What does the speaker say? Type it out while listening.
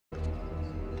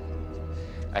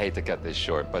I hate to cut this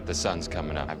short, but the sun's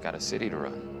coming up. I've got a city to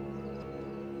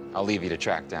run. I'll leave you to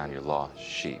track down your lost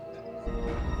sheep.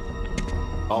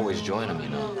 Always join them, you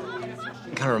know.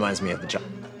 Kind of reminds me of the job.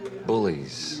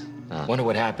 Bullies. Wonder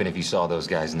what happened if you saw those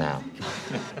guys now.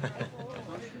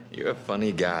 You're a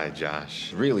funny guy,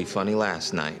 Josh. Really funny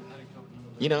last night.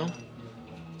 You know,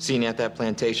 seen you at that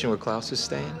plantation where Klaus is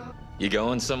staying? You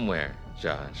going somewhere,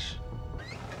 Josh?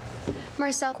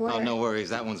 Marcel, Oh, no worries.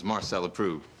 That one's Marcel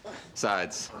approved.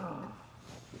 Besides,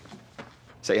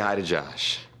 say hi to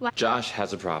Josh. What? Josh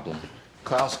has a problem.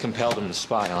 Klaus compelled him to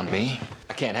spy on me.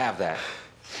 I can't have that.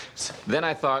 Then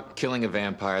I thought killing a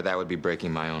vampire, that would be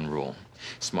breaking my own rule.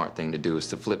 Smart thing to do is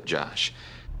to flip Josh.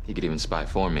 He could even spy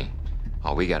for me.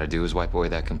 All we gotta do is wipe away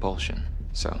that compulsion.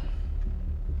 So,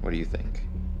 what do you think?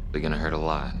 They're gonna hurt a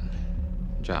lot.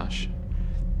 Josh?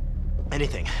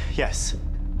 Anything, yes.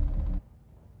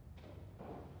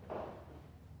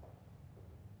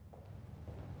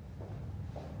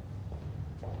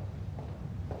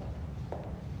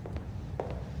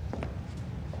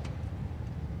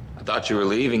 I thought you were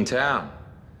leaving town.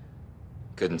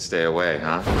 Couldn't stay away,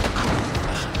 huh?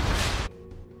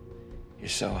 You're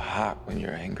so hot when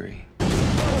you're angry.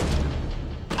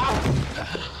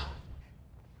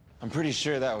 I'm pretty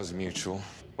sure that was mutual.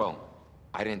 Well,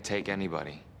 I didn't take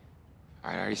anybody.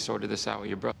 I already sorted this out with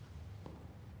your brother.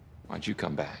 Why'd you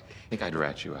come back? I think I'd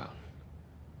rat you out.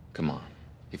 Come on.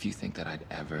 If you think that I'd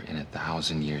ever in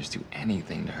 1,000 years do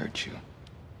anything to hurt you,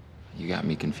 you got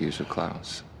me confused with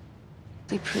Klaus.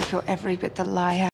 They prove you're every bit the liar